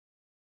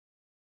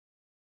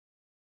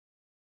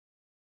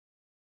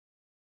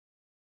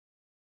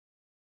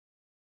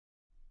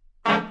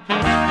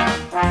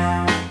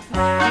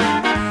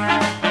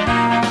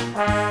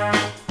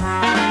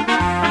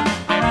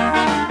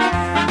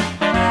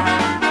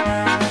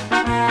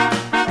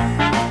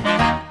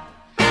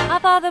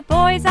all the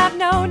boys I've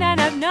known, and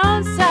I've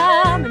known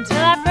some. Until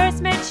I first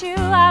met you,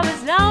 I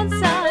was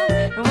lonesome.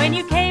 And when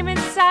you came in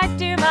sight,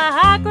 dear, my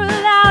heart grew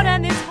loud,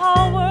 and this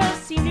whole world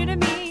seemed new to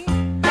me.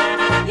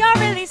 You're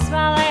really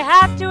swell, I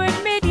have to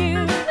admit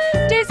you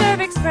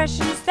deserve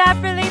expressions that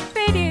really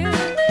fit you.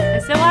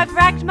 And so I've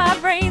racked my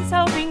brains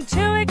hoping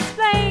to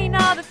explain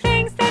all the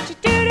things that you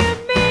do to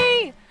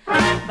me.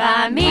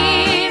 By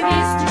me,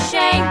 Mr.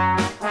 Shane,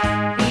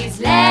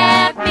 please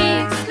let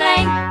me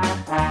explain.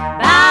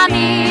 By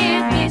me,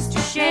 Mr.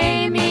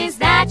 Shane, is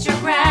that your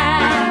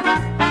grand?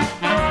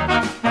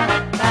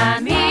 By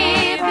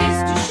me,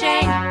 Mr.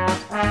 Shane,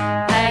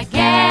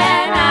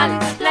 again I'll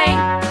explain.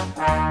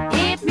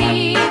 It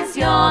means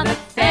you're the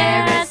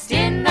fairest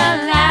in the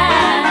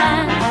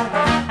land.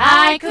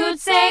 I could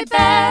say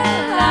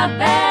Bella,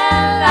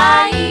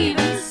 Bella,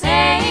 even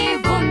say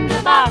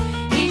Wunderbar.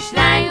 Each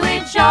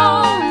language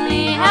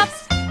only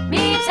helps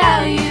me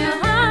tell you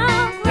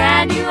how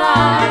grand you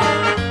are.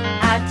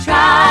 I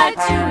tried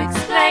to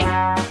explain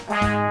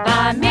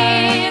by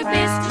me,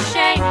 Mr.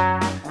 Shane.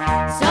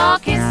 So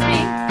kiss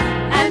me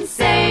and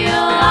say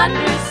you'll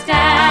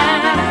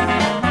understand.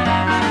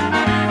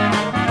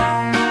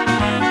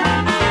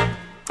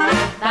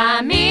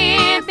 By me,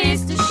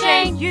 Mr.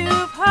 Shane,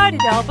 you've heard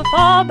it all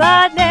before,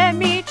 but let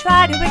me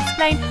try to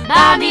explain.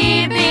 By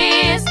me,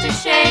 Mr.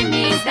 Shane,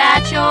 means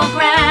that you're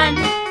grand.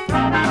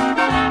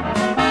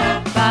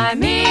 By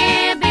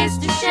me,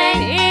 Mr.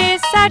 Shane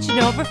is such an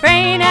old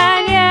refrain,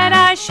 and yet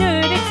I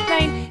should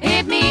explain.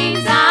 It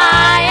means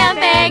I am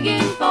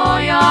begging for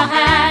your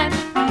hand.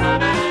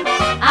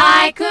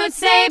 I could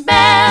say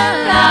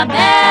Bella,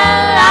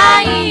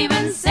 Bella,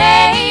 even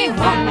say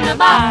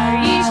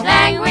Wunderbar. Each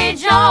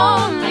language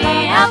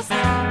only helps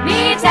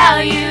me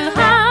tell you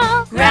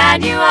how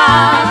grand you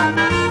are.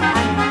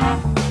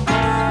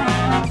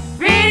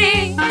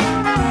 Really,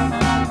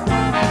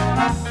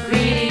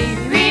 really,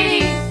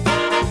 really,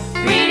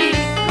 really,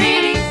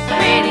 really,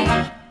 really.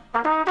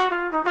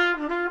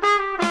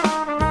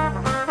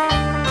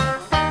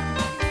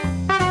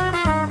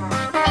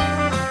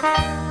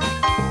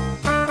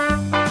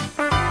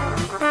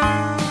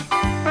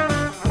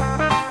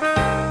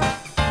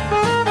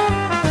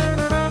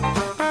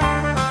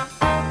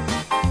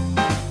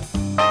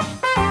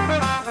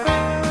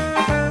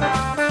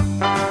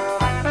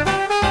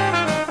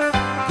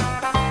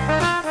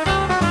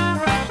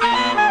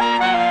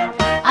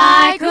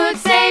 I could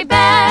say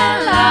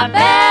Bella,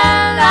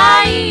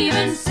 Bella,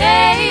 even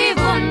say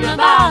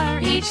Wunderbar.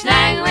 Each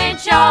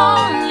language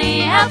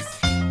only helps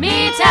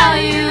me tell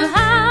you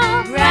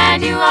how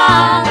grand you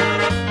are.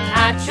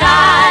 I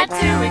tried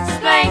to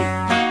explain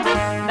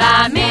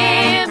by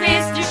me,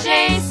 Mr.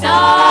 Shane. So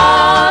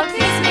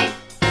kiss me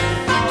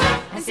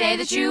and say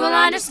that you will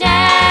understand.